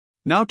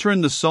Now turn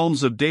the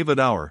psalms of David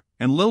hour,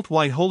 and lilt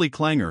why holy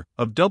clangor,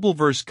 of double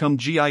verse come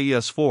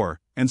GIES4,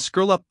 and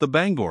skirl up the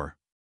Bangor.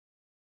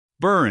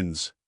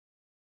 Burns.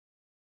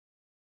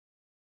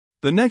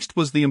 The next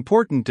was the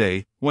important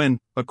day, when,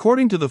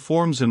 according to the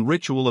forms and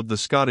ritual of the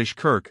Scottish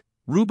Kirk,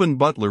 Reuben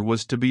Butler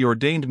was to be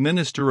ordained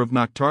minister of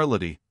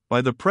Noctarlity,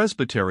 by the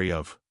presbytery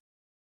of.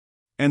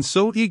 And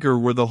so eager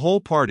were the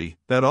whole party,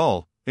 that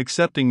all,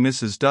 excepting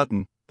Mrs.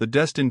 Dutton, the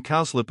destined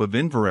cowslip of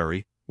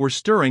Inverary, were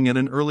stirring at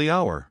an early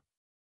hour.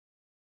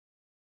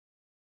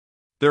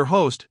 Their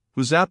host,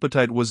 whose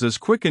appetite was as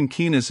quick and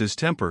keen as his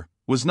temper,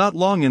 was not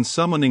long in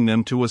summoning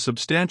them to a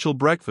substantial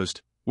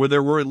breakfast, where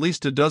there were at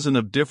least a dozen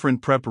of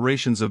different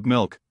preparations of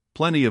milk,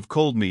 plenty of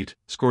cold meat,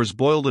 scores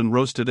boiled and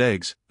roasted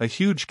eggs, a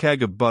huge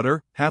keg of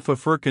butter, half a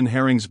firkin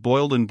herrings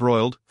boiled and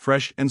broiled,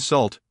 fresh and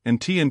salt, and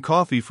tea and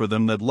coffee for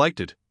them that liked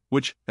it,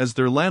 which, as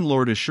their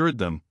landlord assured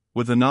them,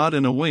 with a nod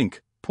and a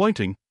wink,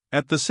 pointing,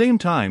 at the same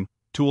time,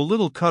 to a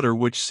little cutter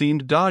which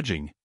seemed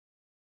dodging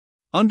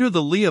under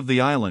the lee of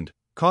the island,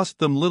 cost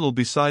them little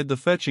beside the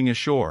fetching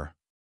ashore.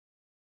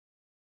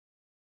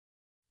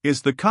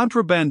 "Is the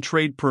contraband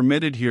trade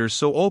permitted here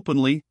so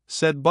openly?"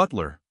 said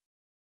Butler.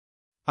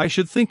 "I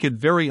should think it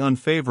very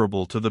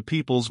unfavorable to the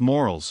people's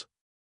morals."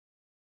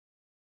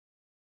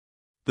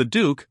 "The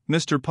Duke,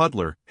 Mr.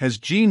 Puddler, has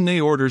gene nae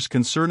orders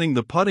concerning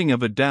the putting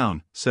of it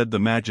down," said the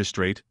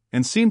magistrate,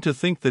 and seemed to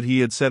think that he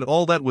had said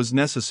all that was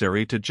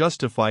necessary to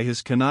justify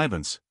his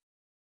connivance.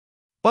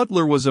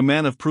 Butler was a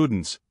man of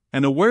prudence,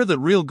 and aware that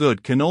real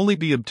good can only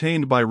be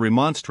obtained by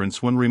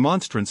remonstrance when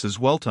remonstrance is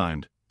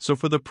well-timed, so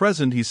for the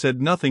present he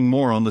said nothing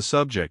more on the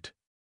subject.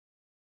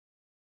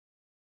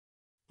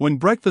 When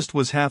breakfast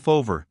was half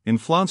over, in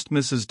flounced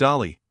Mrs.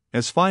 Dolly,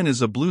 as fine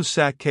as a blue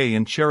sacque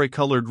and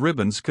cherry-colored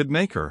ribbons could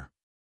make her.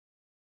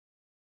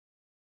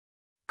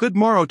 "Good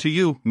morrow to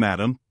you,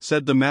 madam,"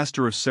 said the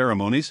master of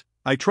ceremonies.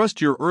 "I trust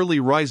your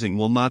early rising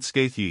will not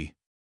scathe ye."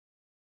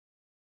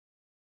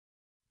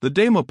 The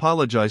dame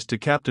apologized to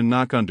Captain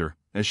Knockunder,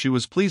 as she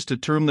was pleased to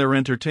term their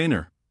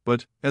entertainer,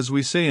 but, as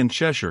we say in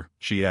Cheshire,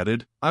 she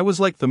added, "I was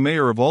like the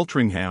mayor of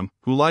Altringham,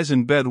 who lies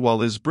in bed while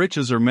his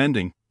breeches are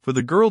mending, for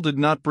the girl did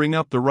not bring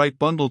up the right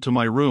bundle to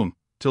my room,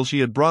 till she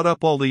had brought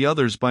up all the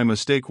others by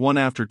mistake one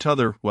after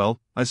t'other. Well,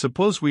 I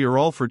suppose we are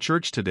all for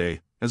church today,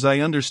 as I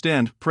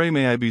understand. Pray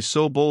may I be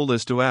so bold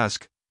as to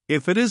ask,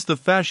 if it is the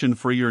fashion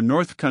for your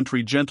north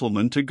country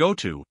gentlemen to go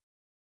to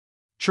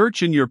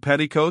church in your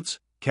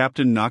petticoats,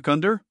 Captain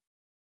Knockunder?"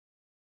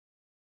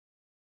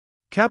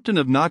 "Captain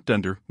of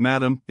Knockunder,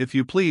 madam, if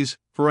you please,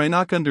 for I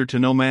knock under to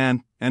no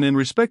man, and in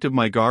respect of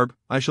my garb,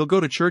 I shall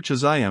go to church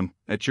as I am,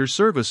 at your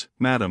service,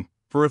 madam,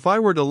 for if I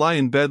were to lie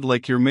in bed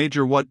like your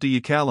major what do ye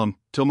call 'em,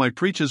 till my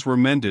preaches were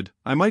mended,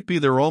 I might be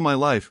there all my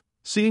life,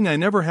 seeing I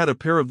never had a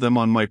pair of them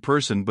on my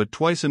person but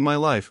twice in my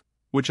life,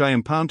 which I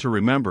am bound to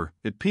remember,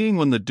 it being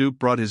when the Duke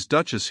brought his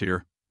Duchess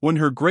here, when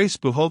her Grace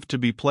behoved to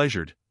be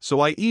pleasured,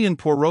 so I e'en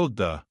porrowed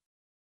the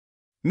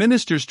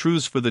minister's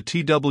trews for the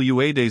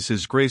TWA days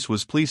his Grace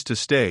was pleased to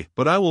stay,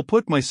 but I will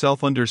put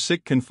myself under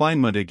sick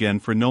confinement again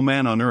for no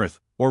man on earth,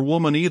 or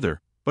woman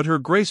either, but her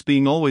Grace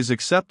being always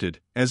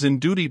accepted, as in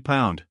duty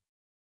bound."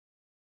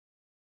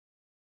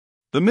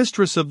 The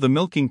mistress of the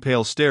milking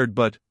pail stared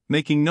but,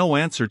 making no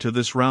answer to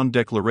this round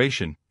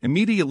declaration,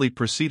 immediately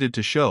proceeded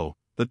to show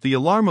that the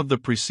alarm of the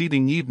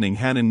preceding evening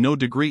had in no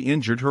degree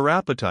injured her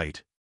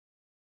appetite.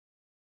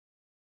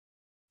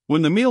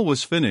 When the meal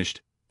was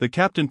finished, the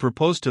captain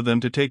proposed to them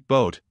to take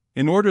boat,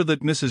 in order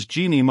that Mrs.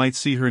 Jeannie might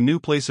see her new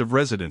place of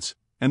residence,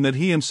 and that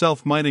he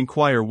himself might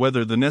inquire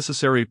whether the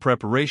necessary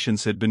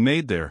preparations had been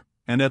made there,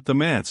 and at the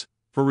manse,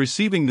 for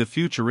receiving the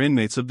future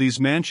inmates of these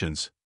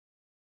mansions.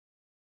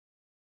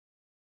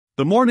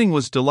 The morning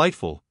was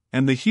delightful,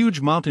 and the huge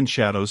mountain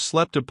shadows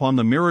slept upon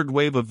the mirrored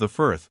wave of the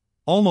Firth,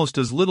 almost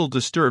as little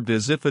disturbed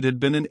as if it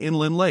had been an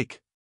inland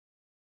lake.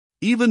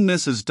 Even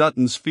Mrs.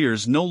 Dutton's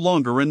fears no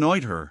longer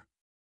annoyed her.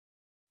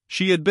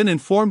 She had been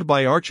informed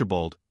by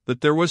Archibald that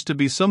there was to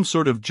be some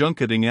sort of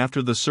junketing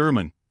after the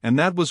sermon, and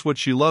that was what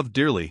she loved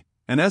dearly,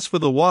 and as for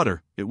the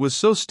water, it was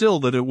so still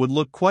that it would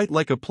look quite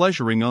like a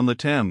pleasuring on the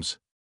Thames.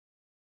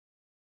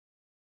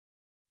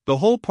 The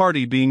whole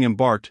party being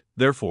embarked,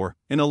 therefore,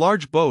 in a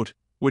large boat,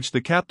 which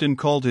the captain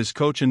called his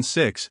coach and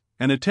six,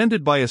 and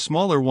attended by a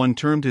smaller one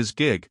termed his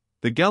gig,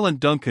 the gallant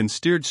Duncan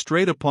steered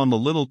straight upon the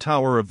little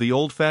tower of the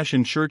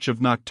old-fashioned church of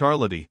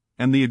Noctarlity,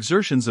 and the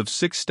exertions of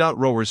 6 stout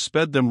rowers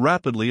sped them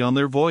rapidly on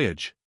their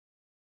voyage.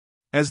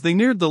 As they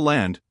neared the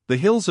land, the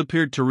hills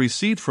appeared to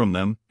recede from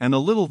them, and a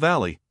little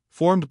valley,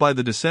 formed by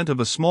the descent of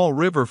a small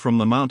river from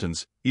the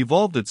mountains,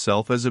 evolved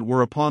itself as it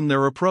were upon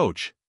their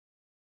approach.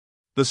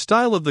 The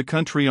style of the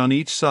country on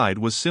each side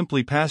was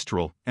simply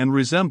pastoral, and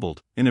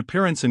resembled, in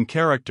appearance and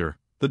character,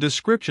 the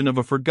description of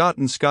a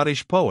forgotten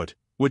Scottish poet,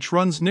 which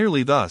runs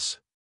nearly thus.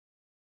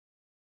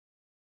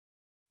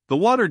 The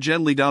water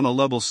gently down a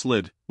level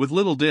slid, with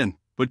little din,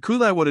 but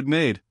coolly what it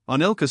made,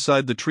 on ilka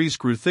side the trees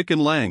grew thick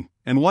and lang,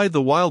 and wide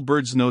the wild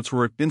birds' notes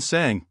were in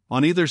sang,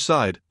 on either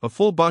side, a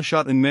full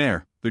boughshot and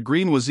mare, the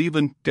green was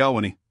even,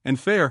 downy, and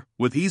fair,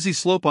 with easy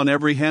slope on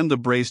every hand, the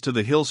braes to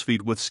the hills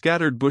feet with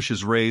scattered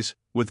bushes raise,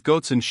 with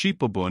goats and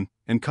sheep abune,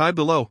 and kye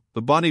below,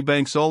 the bonny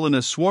banks all in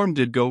a swarm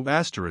did go.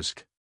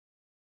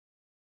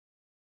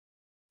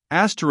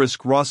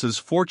 Asterisk Ross's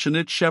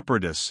Fortunate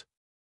Shepherdess.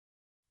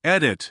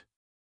 Edit.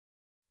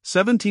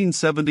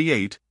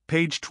 1778,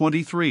 page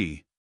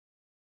 23.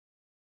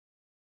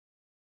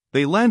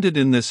 They landed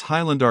in this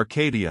highland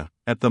Arcadia,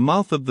 at the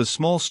mouth of the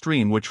small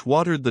stream which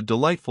watered the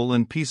delightful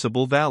and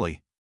peaceable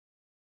valley.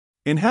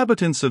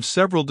 Inhabitants of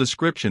several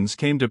descriptions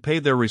came to pay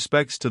their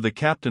respects to the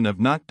captain of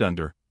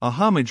Knockdunder, a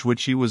homage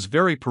which he was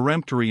very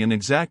peremptory in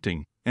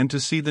exacting, and to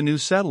see the new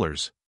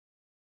settlers.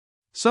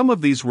 Some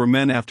of these were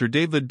men after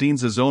David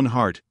Deans's own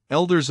heart,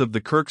 elders of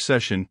the Kirk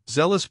Session,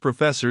 zealous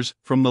professors,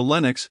 from the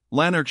Lennox,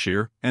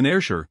 Lanarkshire, and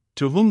Ayrshire,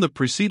 to whom the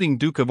preceding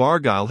Duke of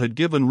Argyll had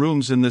given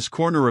rooms in this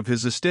corner of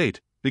his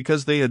estate,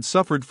 because they had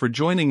suffered for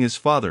joining his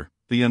father,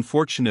 the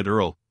unfortunate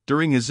Earl,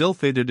 during his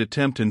ill-fated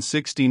attempt in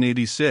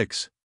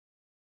 1686.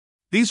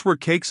 These were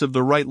cakes of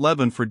the right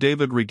leaven for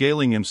David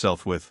regaling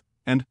himself with,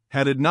 and,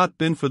 had it not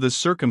been for this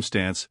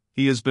circumstance,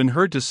 he has been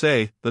heard to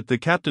say, that the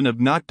captain of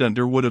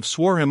Knockdunder would have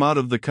swore him out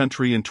of the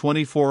country in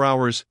 24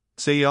 hours,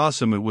 say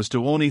awesome it was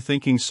to ony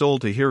thinking soul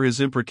to hear his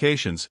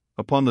imprecations,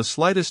 upon the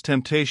slightest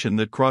temptation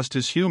that crossed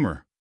his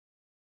humour.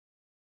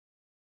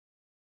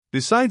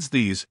 Besides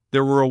these,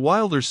 there were a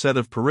wilder set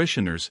of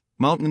parishioners,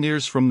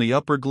 mountaineers from the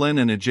upper glen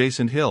and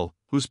adjacent hill,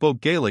 who spoke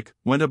Gaelic,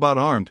 went about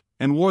armed,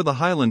 and wore the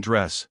Highland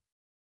dress.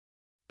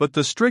 But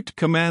the strict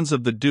commands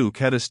of the Duke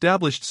had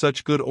established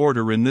such good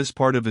order in this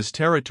part of his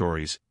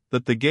territories,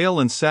 that the Gael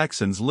and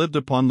Saxons lived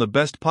upon the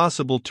best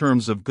possible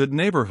terms of good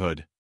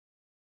neighbourhood.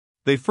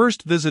 They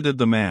first visited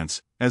the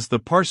manse, as the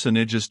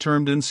parsonage is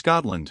termed in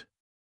Scotland.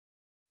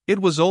 It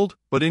was old,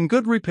 but in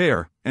good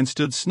repair, and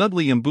stood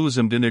snugly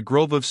embosomed in a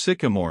grove of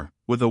sycamore,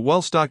 with a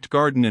well-stocked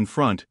garden in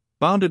front,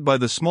 bounded by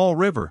the small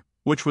river,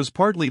 which was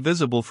partly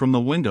visible from the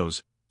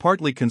windows,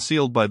 partly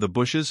concealed by the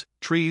bushes,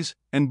 trees,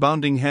 and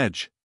bounding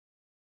hedge.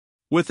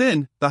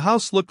 Within, the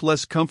house looked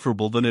less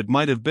comfortable than it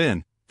might have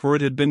been, for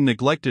it had been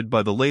neglected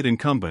by the late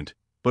incumbent,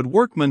 but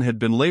workmen had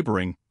been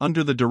labouring,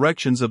 under the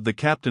directions of the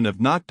captain of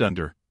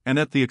Knockdunder, and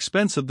at the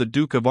expense of the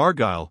Duke of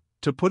Argyll,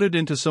 to put it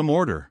into some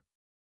order.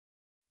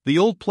 The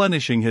old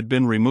plenishing had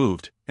been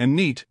removed, and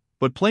neat,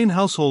 but plain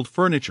household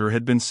furniture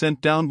had been sent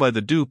down by the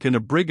Duke in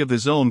a brig of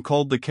his own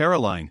called the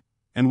Caroline,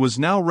 and was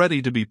now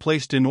ready to be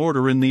placed in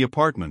order in the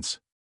apartments.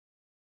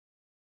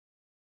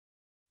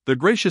 The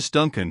gracious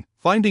Duncan,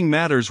 finding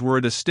matters were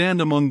at a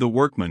stand among the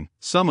workmen,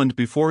 summoned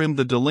before him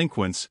the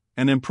delinquents,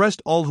 and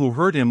impressed all who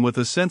heard him with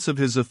a sense of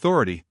his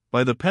authority,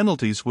 by the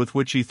penalties with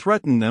which he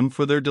threatened them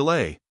for their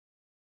delay.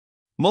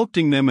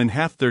 Mulcting them in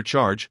half their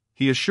charge,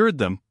 he assured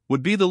them,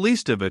 would be the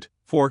least of it,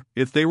 for,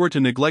 if they were to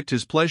neglect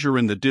his pleasure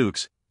in the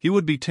Duke's, he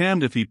would be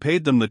tamned if he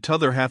paid them the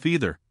t'other half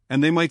either,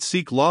 and they might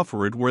seek law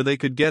for it where they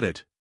could get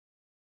it.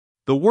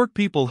 The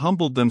work-people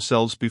humbled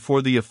themselves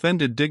before the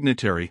offended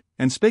dignitary,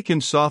 and spake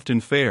him soft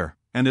and fair,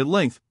 and at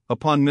length,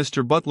 upon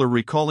Mr. Butler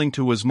recalling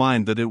to his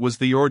mind that it was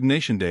the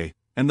ordination day,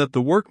 and that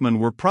the workmen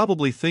were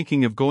probably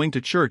thinking of going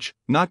to church,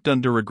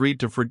 Knockdunder agreed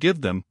to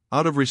forgive them,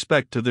 out of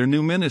respect to their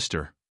new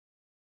minister.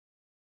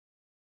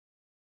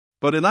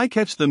 But an I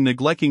catch them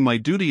neglecting my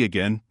duty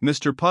again,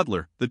 Mr.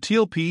 Butler, the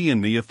teal pe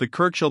in me if the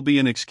kirk shall be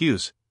an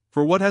excuse,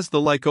 for what has the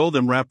like o'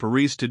 them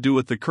rapparees to do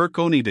with the kirk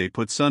ony day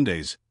put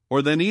Sundays,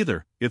 or then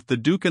either, if the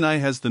Duke and I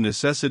has the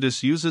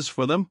necessitous uses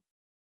for them?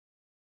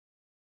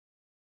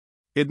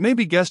 It may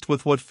be guessed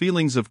with what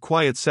feelings of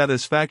quiet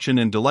satisfaction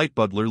and delight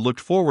Butler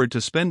looked forward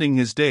to spending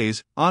his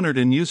days, honoured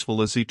and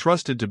useful as he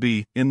trusted to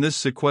be, in this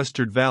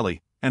sequestered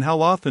valley, and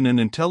how often an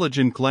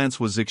intelligent glance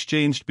was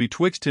exchanged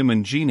betwixt him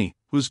and Jeanie,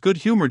 whose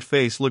good-humoured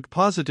face looked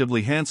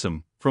positively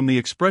handsome, from the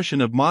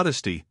expression of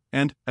modesty,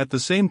 and, at the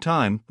same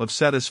time, of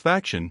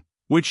satisfaction,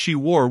 which she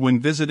wore when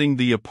visiting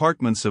the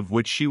apartments of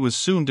which she was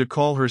soon to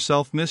call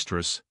herself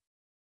mistress.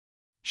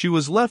 She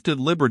was left at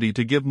liberty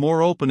to give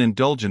more open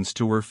indulgence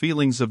to her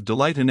feelings of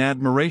delight and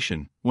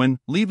admiration, when,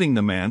 leaving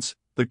the manse,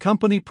 the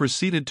company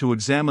proceeded to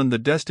examine the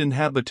destined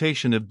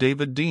habitation of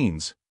David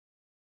Deans.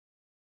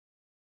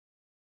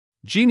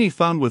 Jeanie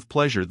found with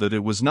pleasure that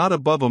it was not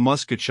above a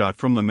musket-shot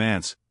from the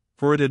manse,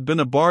 for it had been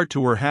a bar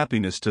to her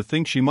happiness to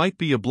think she might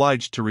be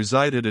obliged to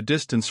reside at a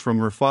distance from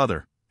her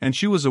father, and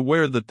she was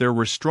aware that there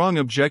were strong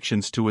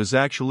objections to his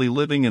actually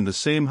living in the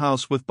same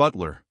house with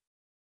Butler.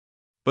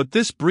 But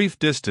this brief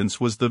distance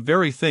was the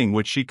very thing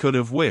which she could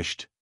have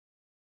wished.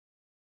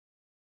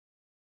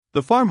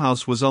 The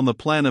farmhouse was on the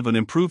plan of an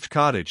improved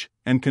cottage,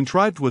 and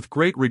contrived with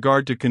great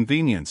regard to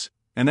convenience,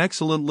 an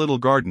excellent little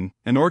garden,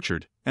 an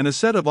orchard, and a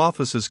set of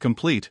offices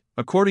complete,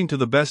 according to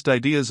the best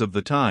ideas of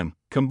the time,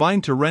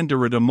 combined to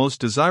render it a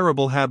most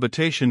desirable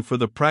habitation for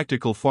the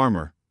practical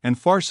farmer, and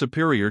far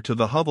superior to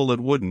the hovel at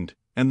Woodend,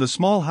 and the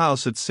small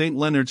house at St.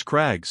 Leonard's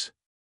Crags.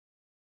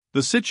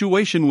 The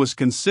situation was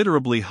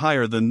considerably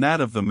higher than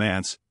that of the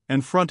manse,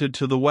 and fronted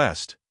to the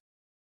west.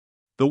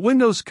 The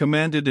windows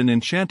commanded an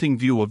enchanting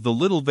view of the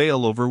little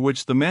vale over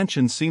which the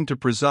mansion seemed to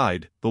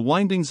preside, the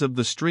windings of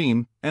the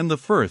stream, and the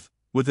firth,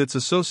 with its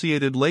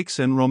associated lakes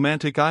and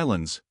romantic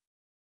islands.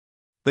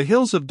 The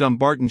hills of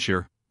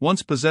Dumbartonshire,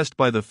 once possessed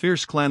by the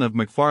fierce clan of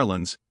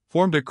Macfarlanes,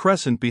 formed a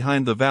crescent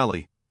behind the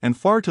valley, and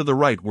far to the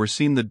right were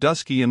seen the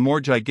dusky and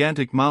more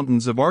gigantic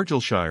mountains of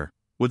Argyllshire,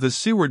 with a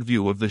seaward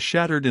view of the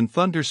shattered and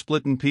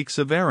thunder-splitten peaks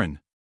of Arran.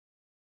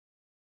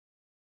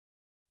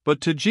 But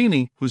to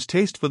Jeanie, whose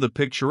taste for the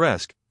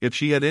picturesque, if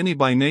she had any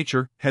by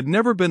nature, had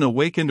never been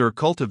awakened or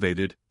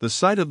cultivated, the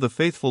sight of the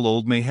faithful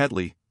old May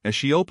Hetley, as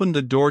she opened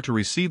the door to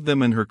receive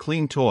them in her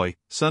clean toy,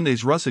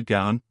 Sunday's russet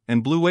gown,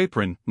 and blue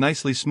apron,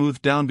 nicely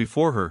smoothed down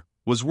before her,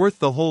 was worth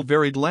the whole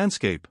varied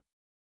landscape.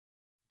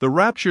 The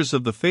raptures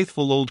of the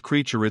faithful old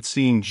creature at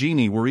seeing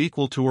Jeanie were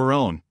equal to her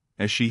own,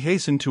 as she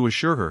hastened to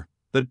assure her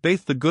that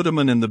baith the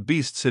goodman and the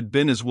beasts had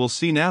been as well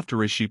seen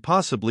after as she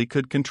possibly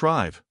could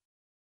contrive.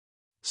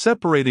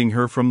 Separating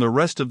her from the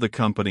rest of the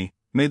company,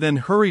 May then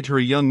hurried her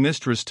young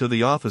mistress to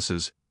the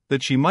offices,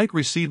 that she might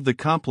receive the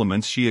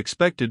compliments she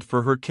expected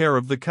for her care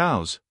of the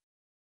cows.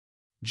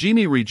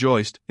 Jeanie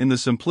rejoiced, in the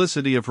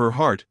simplicity of her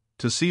heart,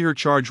 to see her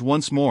charge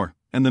once more,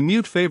 and the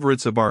mute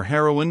favourites of our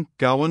heroine,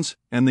 Gowans,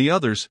 and the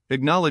others,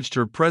 acknowledged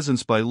her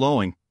presence by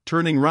lowing,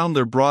 turning round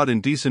their broad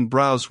and decent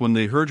brows when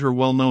they heard her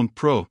well-known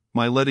 "Pro,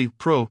 my lady,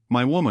 pro,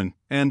 my woman,"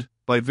 and,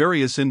 by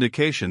various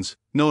indications,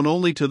 known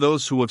only to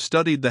those who have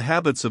studied the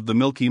habits of the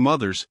milky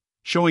mothers,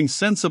 showing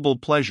sensible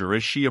pleasure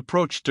as she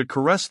approached to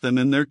caress them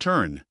in their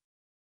turn.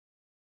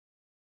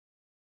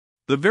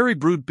 "The very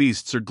brood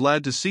beasts are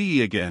glad to see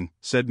ye again,"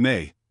 said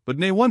May, "but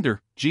nae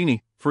wonder,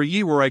 Jeanie, for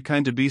ye were a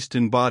kind of beast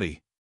in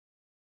body.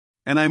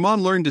 And I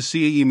maun learn to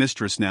see ye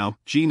mistress now,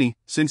 Jeanie,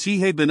 since ye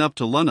hae been up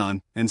to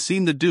Lunnon, and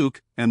seen the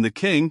Duke, and the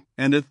King,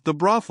 and the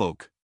braw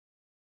folk.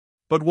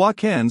 But wha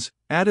kens,"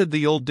 added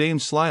the old dame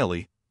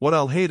slyly, "what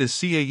I'll hae to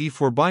see ye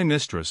for by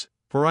mistress,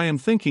 for I am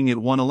thinking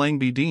it wonna lang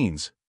be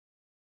Dean's."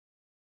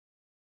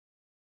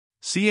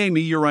 "See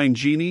me your ain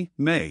Jeanie,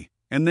 May,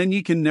 and then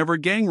ye can never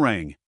gang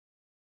wrang."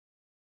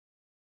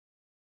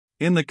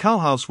 In the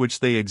cowhouse which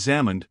they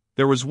examined,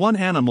 there was one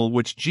animal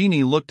which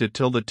Jeanie looked at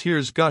till the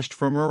tears gushed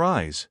from her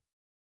eyes.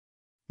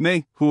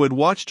 May, who had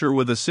watched her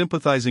with a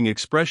sympathizing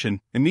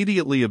expression,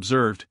 immediately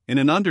observed, in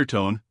an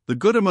undertone, "The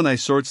goodman I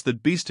sorts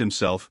that beast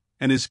himself,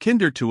 and is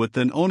kinder to it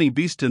than ony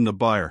beast in the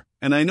byre,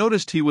 and I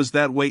noticed he was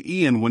that way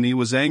e'en when he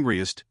was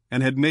angriest,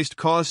 and had maist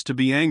cause to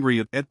be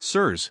angry at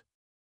sirs.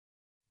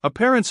 A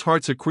parent's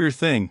heart's a queer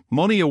thing,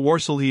 mony a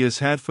warsel he has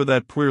had for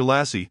that puir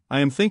lassie.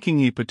 I am thinking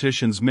he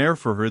petitions mair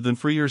for her than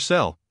for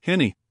yoursel,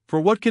 hinny, for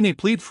what can he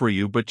plead for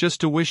you but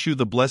just to wish you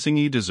the blessing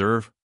ye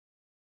deserve?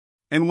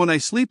 And when I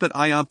sleep at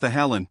Iant the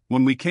Hallan,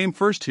 when we came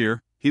first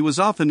here, he was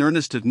often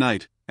earnest at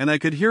night, and I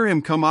could hear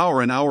him come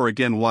hour and hour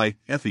again. Why,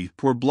 Effie,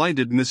 poor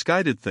blinded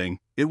misguided thing,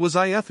 it was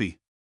I Effie.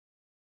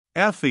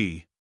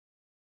 Effie!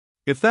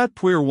 If that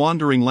puir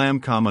wandering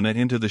lamb commoneth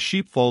into the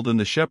sheepfold in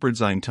the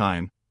shepherd's ain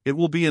time, it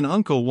will be an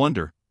unco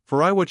wonder,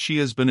 for I wot she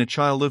has been a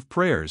child of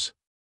prayers.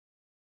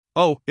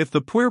 Oh, if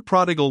the puir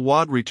prodigal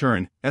wad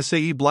return,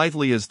 sae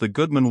blithely as the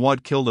goodman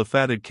wad kill the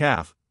fatted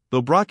calf,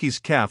 though Brocky's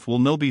calf will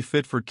no be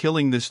fit for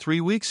killing this 3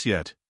 weeks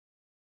yet."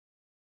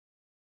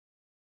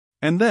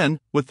 And then,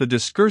 with the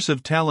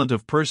discursive talent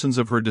of persons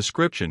of her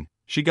description,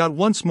 she got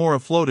once more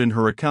afloat in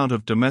her account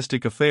of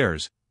domestic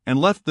affairs, and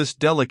left this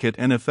delicate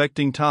and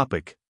affecting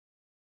topic.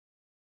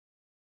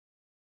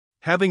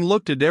 Having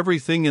looked at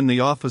everything in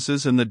the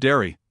offices and the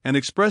dairy, and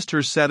expressed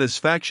her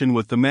satisfaction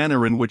with the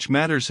manner in which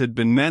matters had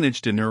been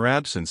managed in her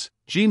absence,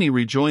 Jeanie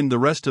rejoined the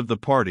rest of the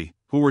party,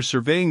 who were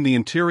surveying the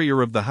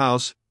interior of the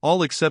house,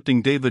 all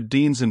excepting David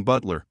Deans and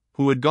Butler,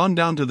 who had gone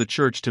down to the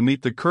church to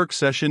meet the kirk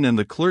session and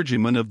the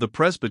clergyman of the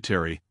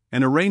presbytery,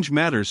 and arrange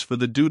matters for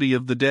the duty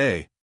of the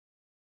day.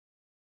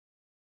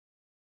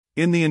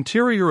 In the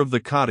interior of the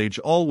cottage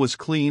all was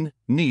clean,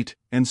 neat,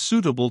 and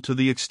suitable to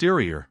the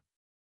exterior.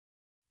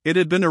 It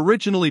had been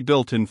originally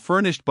built and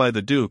furnished by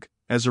the Duke,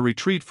 as a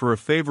retreat for a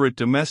favourite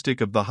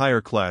domestic of the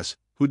higher class,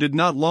 who did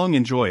not long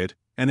enjoy it,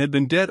 and had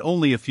been dead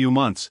only a few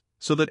months,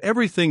 so that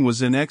everything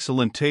was in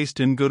excellent taste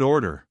and good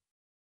order.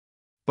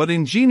 But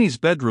in Jeanie's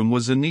bedroom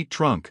was a neat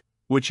trunk,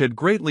 which had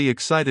greatly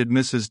excited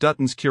Mrs.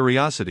 Dutton's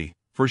curiosity,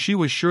 for she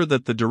was sure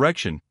that the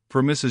direction,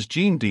 for Mrs.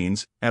 Jean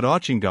Deans, at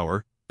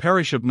Auchingower,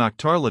 parish of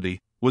Knocktarlity,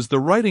 was the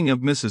writing of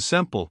Mrs.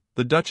 Semple,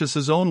 the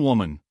Duchess's own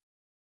woman.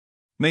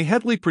 May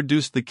Hetley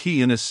produced the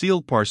key in a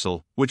sealed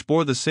parcel, which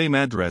bore the same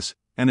address,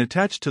 and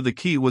attached to the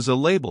key was a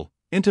label,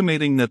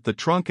 intimating that the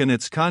trunk and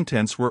its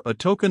contents were a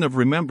token of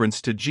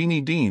remembrance to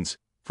Jeanie Deans,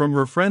 from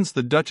her friends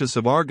the Duchess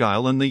of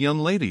Argyll and the young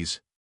ladies.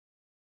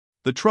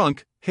 The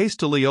trunk,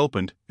 hastily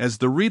opened, as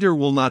the reader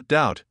will not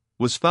doubt,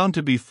 was found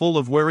to be full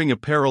of wearing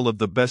apparel of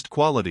the best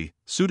quality,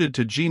 suited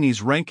to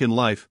Jeanie's rank in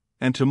life,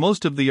 and to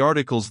most of the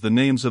articles the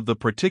names of the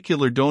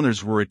particular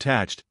donors were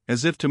attached,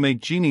 as if to make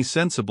Jeanie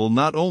sensible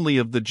not only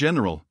of the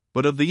general,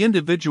 but of the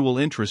individual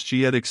interest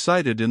she had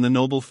excited in the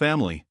noble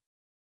family.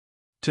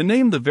 To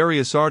name the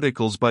various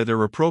articles by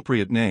their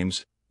appropriate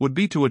names, would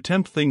be to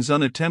attempt things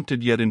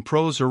unattempted yet in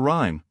prose or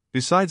rhyme,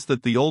 besides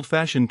that the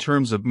old-fashioned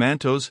terms of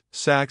mantos,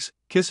 sacks,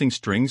 kissing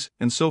strings,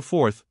 and so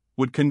forth,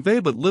 would convey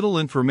but little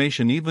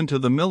information even to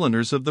the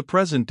milliners of the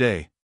present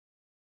day.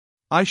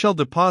 I shall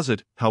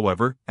deposit,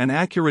 however, an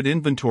accurate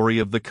inventory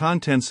of the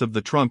contents of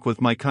the trunk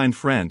with my kind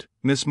friend,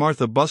 Miss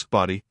Martha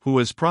Buskbody, who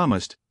has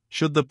promised,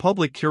 should the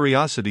public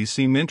curiosity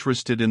seem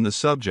interested in the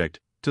subject,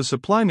 to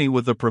supply me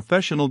with a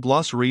professional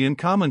glossary and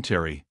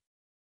commentary.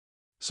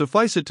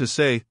 Suffice it to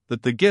say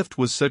that the gift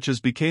was such as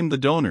became the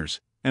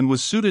donors, and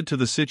was suited to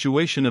the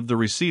situation of the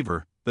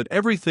receiver, that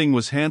everything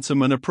was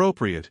handsome and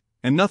appropriate,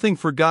 and nothing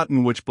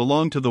forgotten which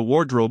belonged to the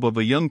wardrobe of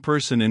a young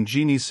person in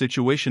Jeannie's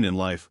situation in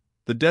life,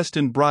 the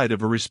destined bride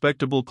of a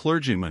respectable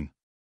clergyman.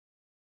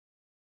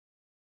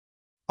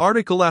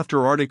 Article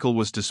after article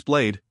was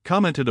displayed,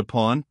 commented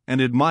upon,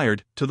 and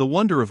admired, to the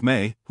wonder of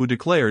May, who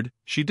declared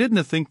she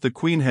didna think the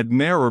Queen had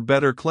mair or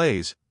better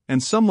claes,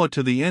 and somewhat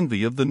to the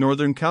envy of the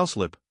northern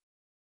cowslip.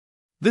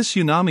 This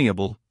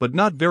unamiable, but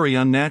not very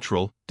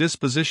unnatural,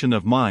 disposition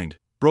of mind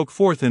broke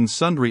forth in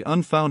sundry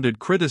unfounded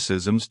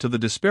criticisms to the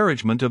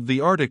disparagement of the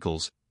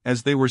articles,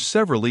 as they were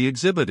severally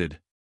exhibited.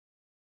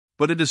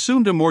 But it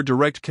assumed a more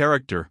direct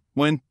character,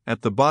 when,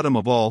 at the bottom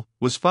of all,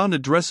 was found a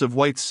dress of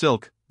white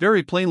silk,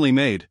 very plainly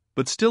made,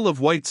 but still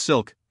of white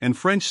silk, and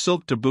French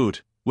silk to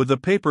boot, with a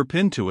paper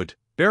pinned to it,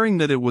 bearing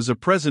that it was a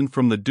present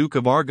from the Duke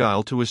of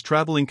Argyll to his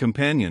travelling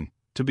companion,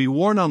 to be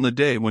worn on the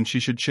day when she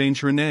should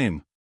change her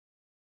name.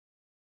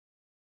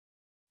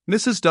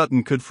 Mrs.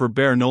 Dutton could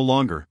forbear no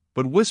longer,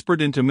 but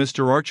whispered into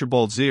Mr.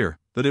 Archibald's ear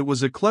that it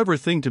was a clever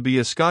thing to be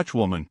a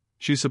Scotchwoman.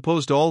 She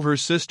supposed all her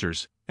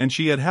sisters, and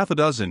she had half a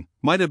dozen,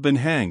 might have been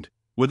hanged,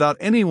 without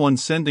anyone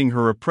sending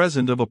her a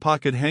present of a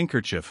pocket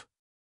handkerchief.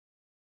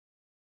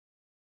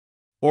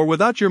 Or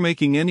without your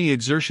making any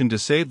exertion to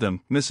save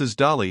them, Mrs.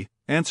 Dolly,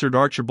 answered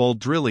Archibald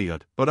drily.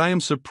 But I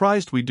am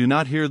surprised we do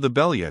not hear the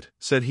bell yet,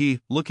 said he,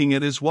 looking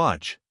at his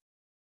watch.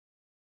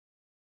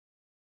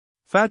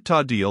 Fat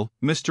ta deal,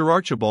 Mr.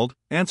 Archibald,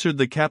 answered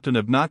the captain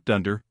of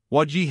Knockdunder,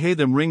 wad ye hae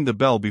them ring the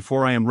bell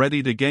before I am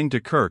ready to gang to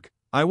kirk?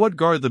 I wad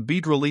gar the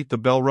beadrel eat the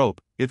bell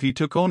rope, if he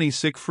took ony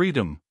sic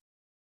freedom.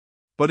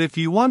 But if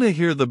ye want to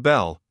hear the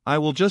bell, I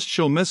will just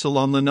show missile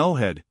on the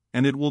no-head,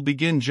 and it will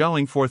begin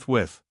jowing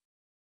forthwith.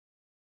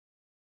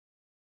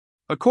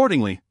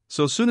 Accordingly,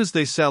 so soon as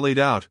they sallied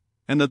out,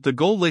 and that the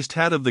gold-laced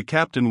hat of the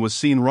captain was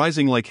seen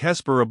rising like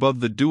Hesper above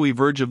the dewy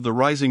verge of the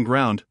rising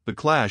ground, the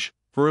clash,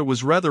 for it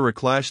was rather a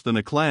clash than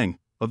a clang,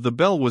 of the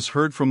bell was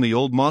heard from the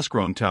old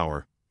moss-grown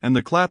tower, and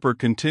the clapper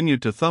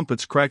continued to thump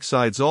its cracked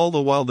sides all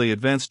the while they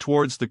advanced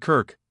towards the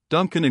kirk,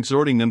 Duncan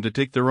exhorting them to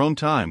take their own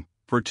time,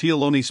 for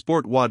teal ony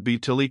sport wad be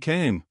till he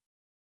came.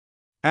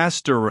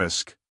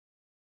 Asterisk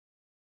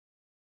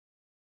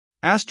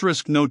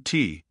note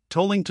T,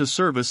 tolling to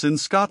service in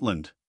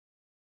Scotland.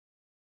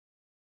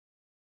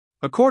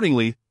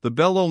 Accordingly, the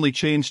bell only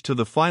changed to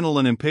the final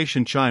and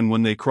impatient chime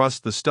when they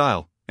crossed the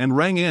stile, and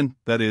rang in,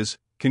 that is,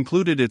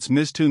 concluded its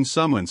mistune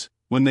summons,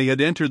 when they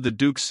had entered the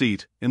Duke's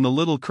seat, in the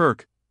little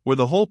kirk, where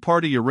the whole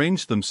party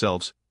arranged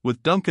themselves,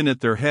 with Duncan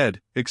at their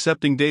head,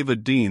 excepting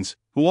David Deans,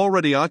 who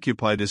already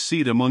occupied his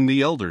seat among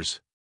the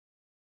elders.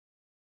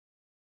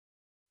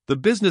 The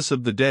business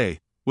of the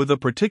day, with a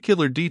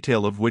particular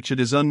detail of which it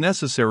is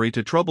unnecessary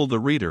to trouble the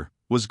reader,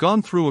 was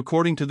gone through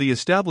according to the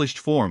established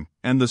form,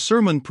 and the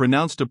sermon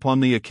pronounced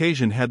upon the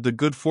occasion had the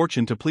good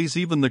fortune to please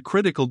even the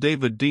critical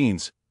David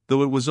Deans,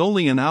 though it was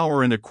only an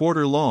hour and a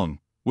quarter long,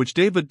 which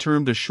David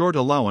termed a short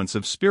allowance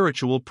of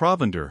spiritual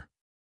provender.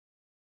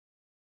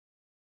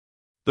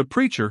 The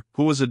preacher,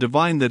 who was a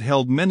divine that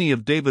held many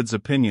of David's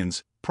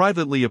opinions,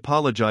 privately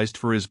apologized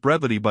for his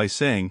brevity by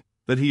saying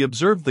that he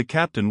observed the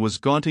captain was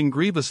gaunting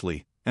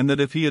grievously, and that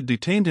if he had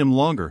detained him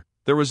longer,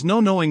 there was no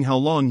knowing how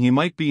long he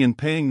might be in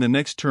paying the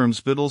next term's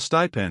victual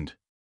stipend.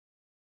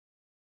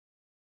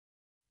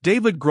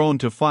 David groaned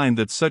to find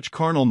that such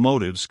carnal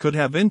motives could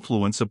have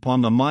influence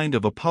upon the mind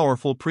of a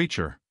powerful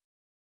preacher.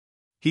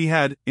 He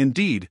had,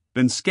 indeed,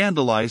 been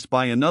scandalized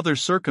by another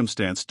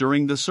circumstance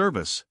during the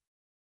service.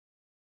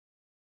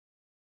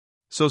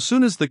 So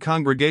soon as the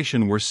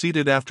congregation were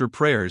seated after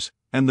prayers,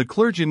 and the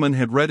clergyman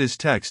had read his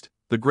text,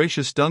 the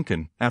gracious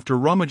Duncan, after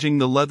rummaging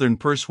the leathern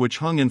purse which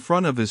hung in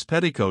front of his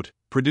petticoat,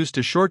 produced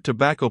a short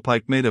tobacco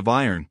pipe made of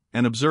iron,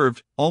 and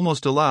observed,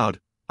 almost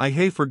aloud, I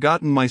hae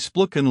forgotten my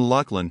splucken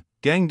Lachlan,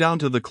 gang down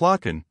to the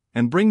clocken,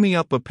 and bring me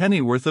up a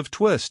pennyworth of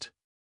twist.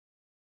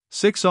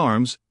 6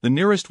 arms, the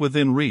nearest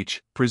within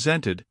reach,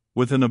 presented,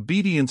 with an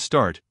obedient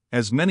start,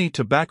 as many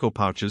tobacco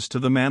pouches to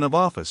the man of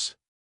office.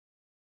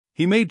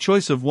 He made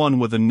choice of one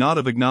with a nod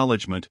of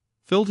acknowledgment,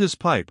 filled his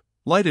pipe,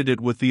 lighted it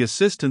with the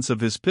assistance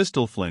of his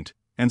pistol flint,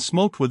 and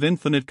smoked with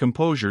infinite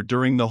composure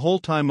during the whole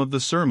time of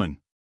the sermon.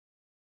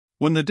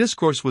 When the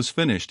discourse was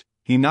finished,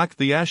 he knocked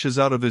the ashes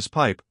out of his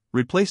pipe,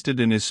 replaced it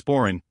in his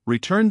sporran,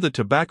 returned the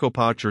tobacco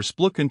pouch or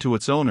splucken to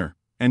its owner,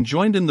 and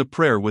joined in the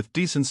prayer with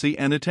decency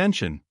and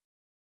attention.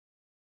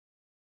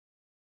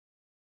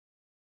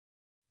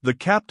 The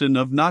Captain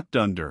of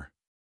Knockdunder.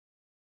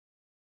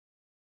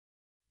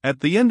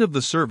 At the end of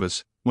the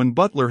service, when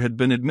Butler had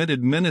been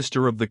admitted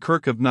minister of the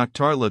Kirk of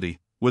Knocktarlity,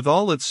 with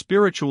all its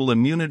spiritual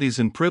immunities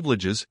and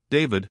privileges,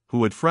 David,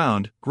 who had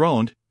frowned,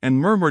 groaned, and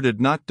murmured at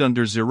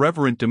Knockdunder's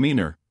irreverent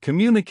demeanor,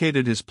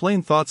 communicated his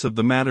plain thoughts of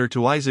the matter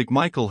to Isaac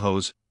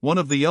Michaelhose, one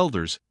of the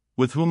elders,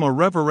 with whom a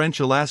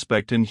reverential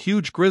aspect and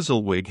huge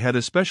grizzlewig had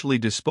especially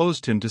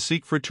disposed him to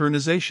seek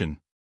fraternization.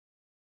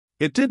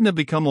 It didna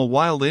become a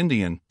wild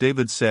Indian,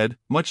 David said,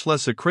 much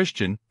less a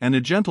Christian, and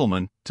a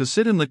gentleman, to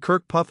sit in the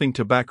kirk puffing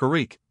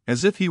tobaccorique,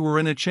 as if he were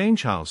in a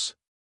change-house.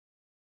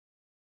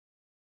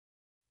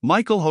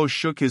 Michaelhose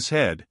shook his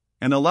head,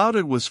 and allowed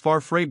it was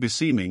far frae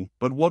beseeming,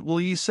 but what will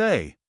ye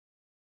say?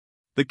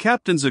 The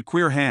captain's a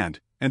queer hand,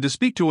 and to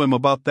speak to him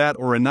about that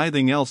or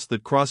anything else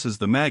that crosses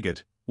the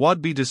maggot,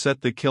 wad be to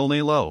set the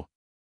kilnie low.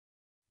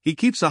 He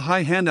keeps a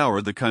high hand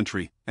ower the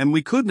country, and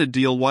we couldna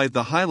deal wi'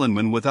 the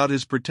Highlandman without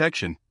his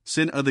protection,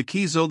 sin o' the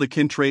keys o' the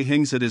kintrae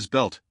hings at his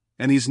belt,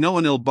 and he's no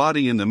an ill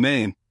body in the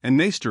main, and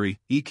maistery,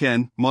 ye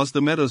ken, maws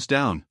the meadows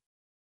down.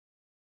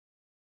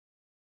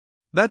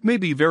 That may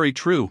be very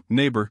true,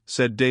 neighbour,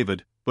 said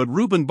David, but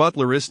Reuben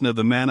Butler isna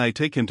the man I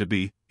take him to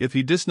be, if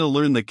he disna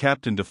learn the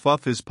captain to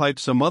fuff his pipe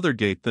some other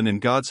gate than in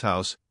God's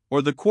house,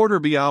 or the quarter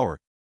be hour.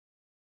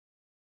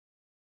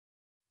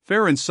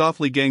 Fair and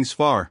softly gangs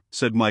far,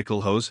 said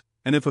Michaelhose,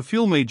 and if a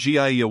fuel may gie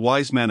a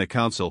wise man a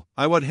counsel,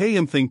 I wad hae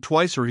him think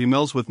twice or he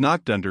mells with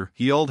Knockdunder,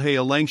 he auld hae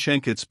a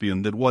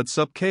langshanketspune that wad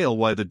sup kale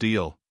why the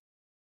deal.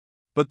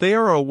 But they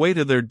are away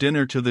to their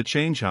dinner to the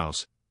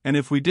change-house, and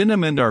if we dinna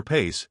mend our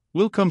pace,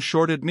 we'll come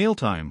short at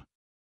mealtime.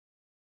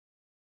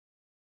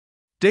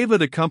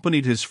 David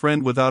accompanied his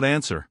friend without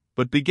answer,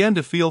 but began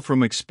to feel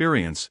from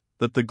experience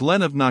that the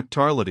glen of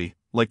Knocktarlity,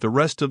 like the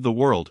rest of the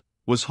world,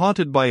 was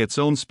haunted by its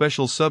own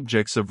special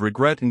subjects of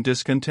regret and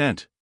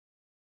discontent.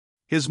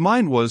 His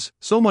mind was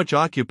so much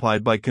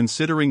occupied by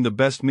considering the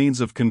best means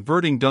of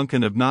converting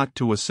Duncan of Knock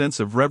to a sense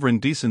of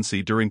reverend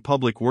decency during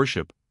public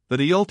worship, that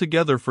he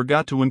altogether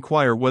forgot to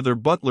inquire whether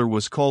Butler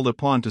was called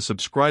upon to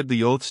subscribe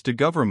the oaths to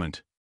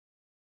government.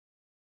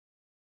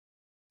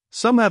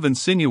 Some have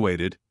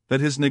insinuated that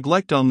his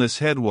neglect on this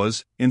head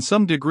was, in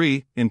some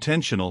degree,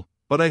 intentional,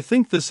 but I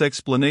think this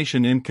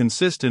explanation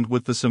inconsistent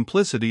with the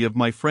simplicity of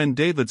my friend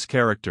David's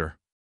character.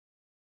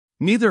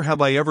 Neither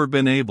have I ever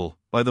been able,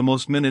 by the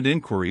most minute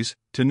inquiries,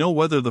 to know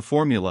whether the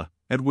formula,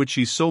 at which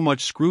he so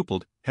much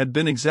scrupled, had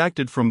been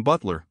exacted from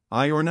Butler,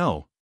 aye or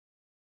no.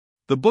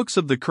 The books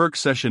of the Kirk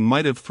Session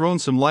might have thrown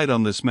some light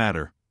on this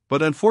matter,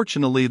 but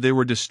unfortunately they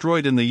were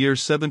destroyed in the year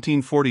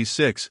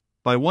 1746,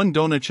 by one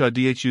Donacha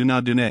Dhu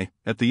Nadune,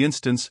 at the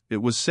instance,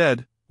 it was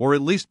said, or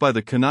at least by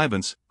the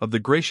connivance, of the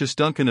gracious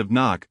Duncan of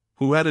Knock,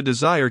 who had a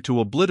desire to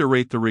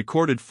obliterate the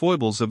recorded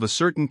foibles of a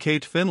certain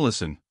Kate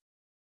Finlayson.